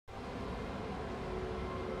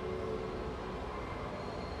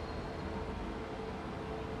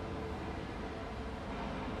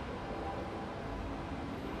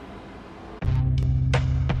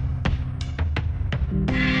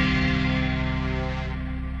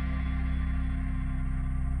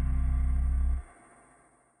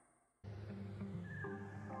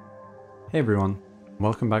Hey everyone,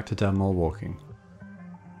 welcome back to Dead Mall Walking.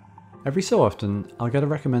 Every so often, I'll get a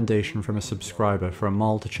recommendation from a subscriber for a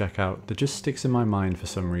mall to check out that just sticks in my mind for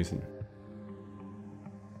some reason.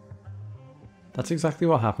 That's exactly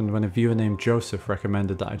what happened when a viewer named Joseph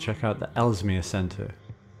recommended that I check out the Ellesmere Centre,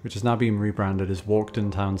 which has now been rebranded as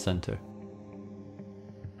Walkden Town Centre.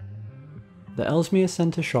 The Ellesmere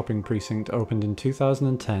Centre shopping precinct opened in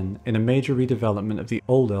 2010 in a major redevelopment of the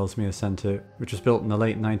old Ellesmere Centre, which was built in the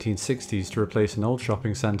late 1960s to replace an old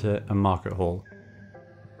shopping centre and market hall.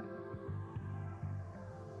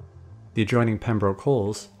 The adjoining Pembroke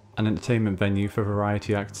Halls, an entertainment venue for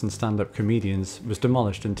variety acts and stand-up comedians, was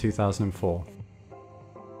demolished in 2004.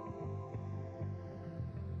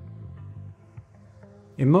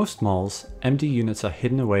 In most malls, empty units are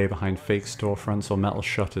hidden away behind fake storefronts or metal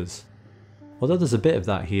shutters. Although there's a bit of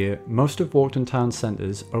that here, most of Walkden Town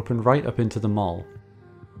Centres open right up into the mall.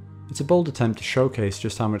 It's a bold attempt to showcase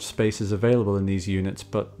just how much space is available in these units,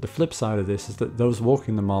 but the flip side of this is that those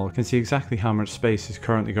walking the mall can see exactly how much space is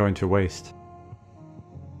currently going to waste.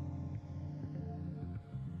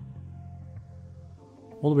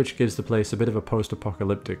 All of which gives the place a bit of a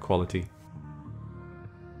post-apocalyptic quality.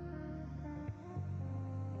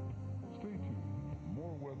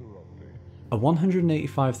 A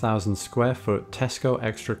 185,000 square foot Tesco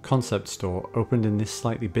Extra concept store opened in this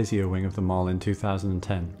slightly busier wing of the mall in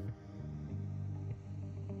 2010.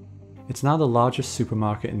 It's now the largest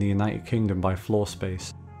supermarket in the United Kingdom by floor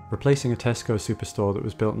space, replacing a Tesco superstore that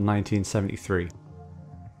was built in 1973.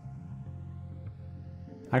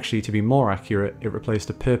 Actually, to be more accurate, it replaced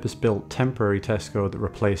a purpose-built temporary Tesco that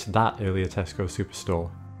replaced that earlier Tesco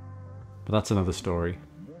superstore. But that's another story.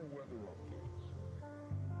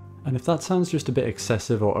 And if that sounds just a bit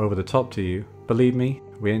excessive or over the top to you, believe me,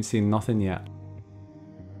 we ain't seen nothing yet.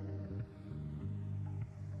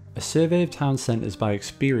 A survey of town centres by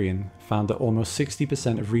Experian found that almost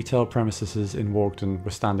 60% of retail premises in Walkden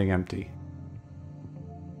were standing empty.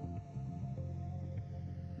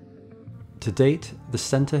 To date, the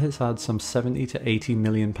centre has had some £70 to £80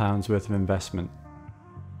 million worth of investment,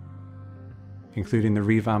 including the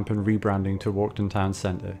revamp and rebranding to Walkden Town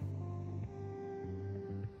Centre.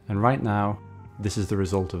 And right now, this is the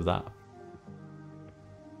result of that.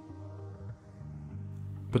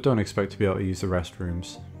 But don't expect to be able to use the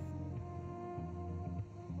restrooms.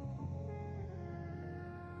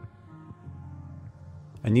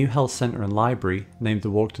 A new health centre and library, named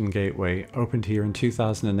the Walkden Gateway, opened here in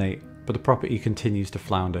 2008, but the property continues to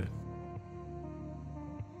flounder.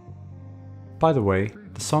 By the way,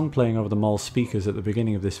 the song playing over the mall speakers at the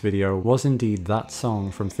beginning of this video was indeed that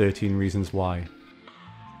song from 13 Reasons Why.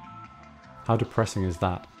 How depressing is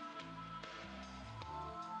that?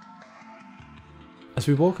 As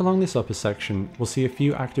we walk along this upper section, we'll see a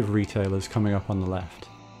few active retailers coming up on the left.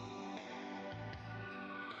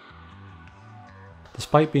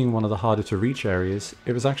 Despite being one of the harder to reach areas,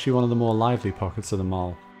 it was actually one of the more lively pockets of the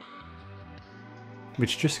mall.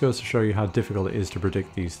 Which just goes to show you how difficult it is to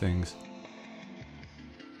predict these things.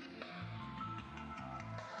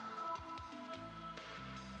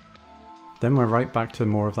 Then we're right back to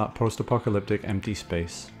more of that post-apocalyptic empty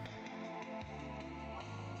space.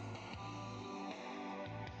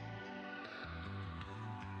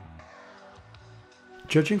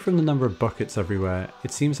 Judging from the number of buckets everywhere,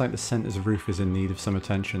 it seems like the centre's roof is in need of some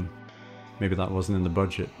attention. Maybe that wasn't in the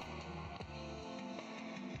budget.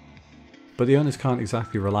 But the owners can't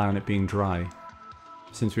exactly rely on it being dry,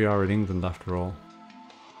 since we are in England after all.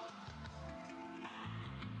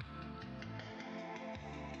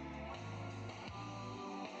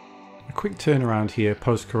 A quick turnaround here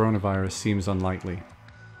post-coronavirus seems unlikely.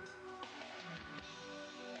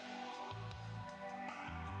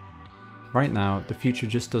 Right now, the future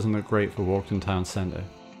just doesn't look great for Walkden Town Centre.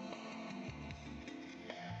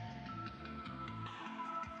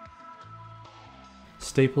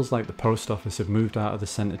 Staples like the post office have moved out of the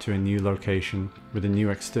centre to a new location, with a new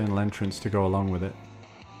external entrance to go along with it.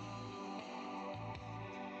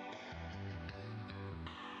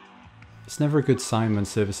 It's never a good sign when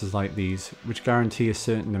services like these, which guarantee a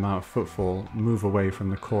certain amount of footfall, move away from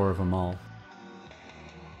the core of a mall.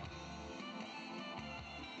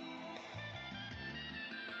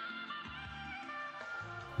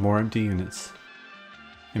 More empty units,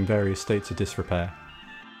 in various states of disrepair.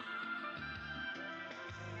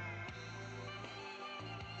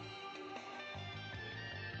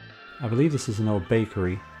 I believe this is an old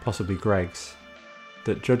bakery, possibly Greg's,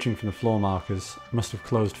 that, judging from the floor markers, must have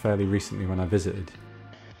closed fairly recently when I visited.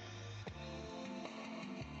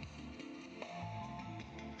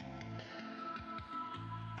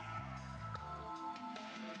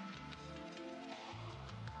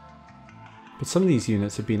 But some of these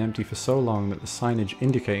units have been empty for so long that the signage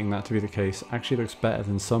indicating that to be the case actually looks better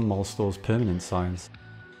than some mall stores' permanent signs.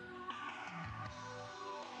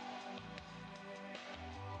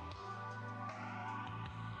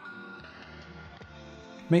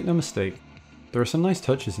 Make no mistake, there are some nice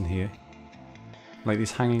touches in here, like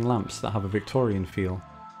these hanging lamps that have a Victorian feel,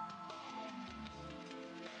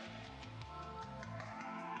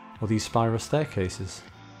 or these spiral staircases.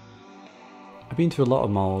 I've been to a lot of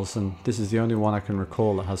malls and this is the only one I can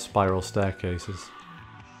recall that has spiral staircases.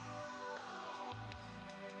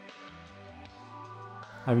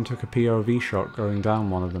 I even took a POV shot going down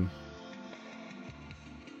one of them.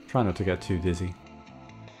 Try not to get too dizzy.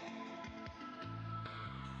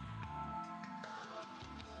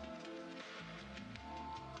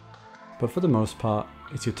 But for the most part,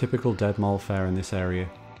 it's your typical dead mall fare in this area.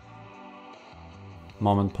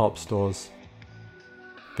 Mom and pop stores,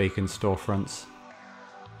 vacant storefronts,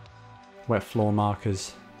 wet floor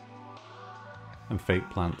markers, and fake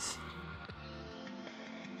plants.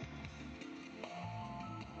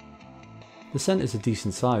 The centre's a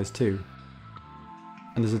decent size too,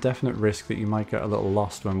 and there's a definite risk that you might get a little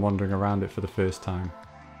lost when wandering around it for the first time.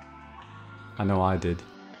 I know I did.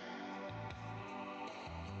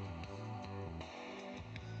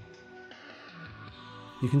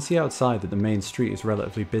 You can see outside that the main street is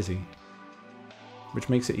relatively busy, which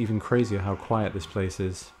makes it even crazier how quiet this place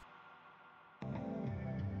is.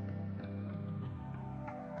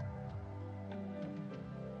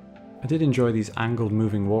 I did enjoy these angled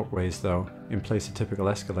moving walkways though, in place of typical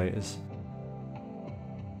escalators.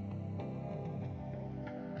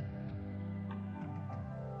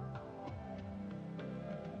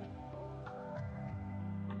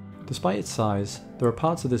 Despite its size, there are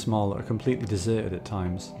parts of this mall that are completely deserted at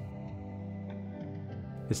times.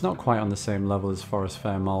 It's not quite on the same level as Forest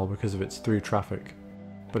Fair Mall because of its through traffic,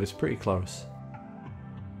 but it's pretty close.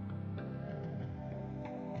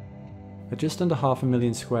 At just under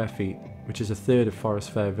 500,000 square feet, which is a third of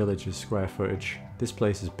Forest Fair Village's square footage, this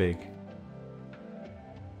place is big.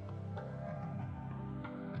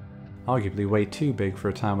 Arguably way too big for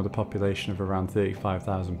a town with a population of around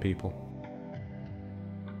 35,000 people.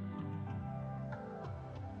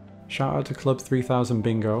 Shout out to Club 3000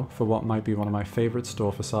 Bingo for what might be one of my favourite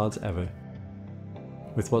store facades ever.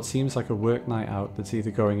 With what seems like a work night out that's either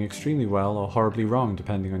going extremely well or horribly wrong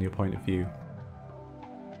depending on your point of view.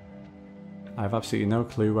 I have absolutely no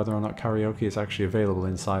clue whether or not karaoke is actually available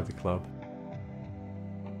inside the club.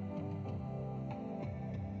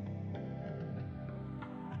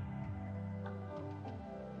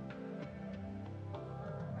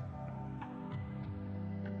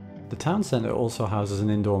 The town centre also houses an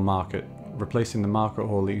indoor market, replacing the market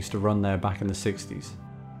hall that used to run there back in the 60s.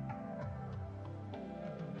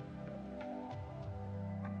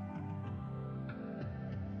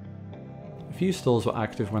 A few stalls were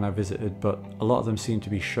active when I visited, but a lot of them seemed to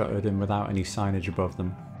be shuttered and without any signage above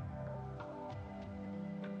them.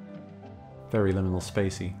 Very liminal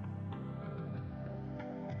spacey.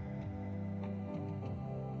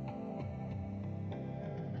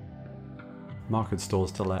 Market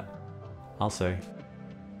stalls to let, I'll say.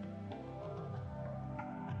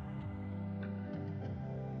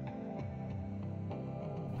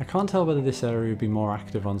 I can't tell whether this area would be more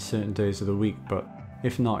active on certain days of the week, but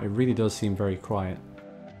if not, it really does seem very quiet.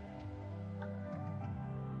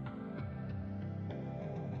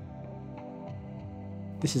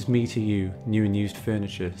 This is me to you, new and used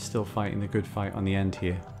furniture, still fighting the good fight on the end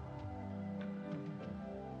here.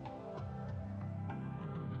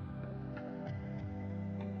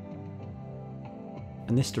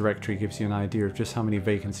 And this directory gives you an idea of just how many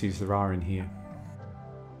vacancies there are in here.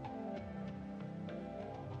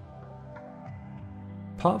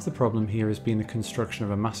 Part of the problem here has been the construction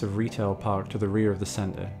of a massive retail park to the rear of the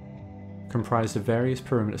centre, comprised of various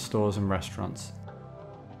perimeter stores and restaurants.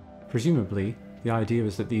 Presumably, the idea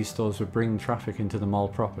was that these stores would bring traffic into the mall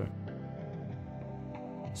proper.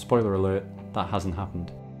 Spoiler alert, that hasn't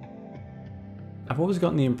happened. I've always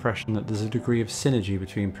gotten the impression that there's a degree of synergy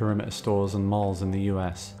between perimeter stores and malls in the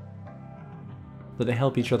US. That they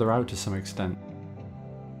help each other out to some extent.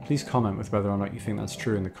 Please comment with whether or not you think that's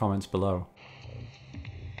true in the comments below.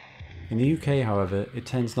 In the UK, however, it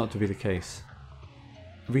tends not to be the case.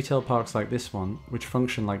 Retail parks like this one, which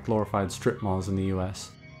function like glorified strip malls in the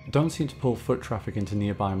US, don't seem to pull foot traffic into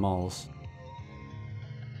nearby malls.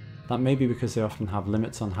 That may be because they often have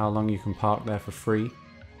limits on how long you can park there for free,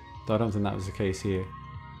 though I don't think that was the case here.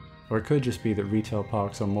 Or it could just be that retail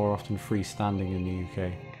parks are more often freestanding in the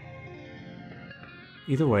UK.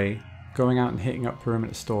 Either way, going out and hitting up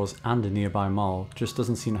perimeter stores and a nearby mall just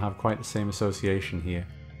doesn't seem to have quite the same association here.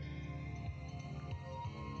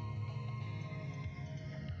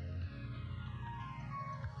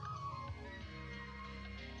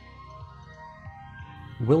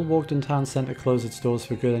 Will Walkden Town Centre close its doors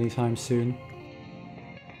for good anytime soon?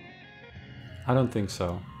 I don't think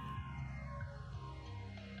so.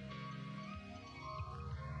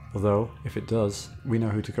 Although, if it does, we know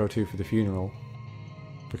who to go to for the funeral,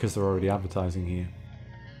 because they're already advertising here.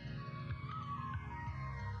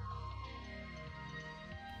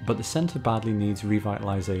 But the centre badly needs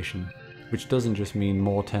revitalisation, which doesn't just mean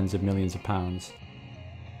more tens of millions of pounds.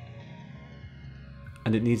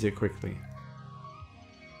 And it needs it quickly.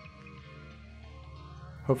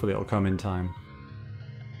 Hopefully it'll come in time.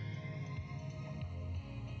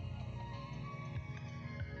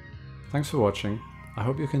 Thanks for watching. I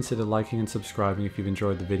hope you'll consider liking and subscribing if you've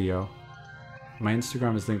enjoyed the video. My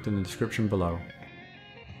Instagram is linked in the description below.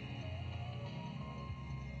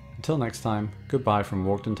 Until next time, goodbye from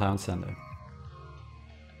Walkden Town Centre.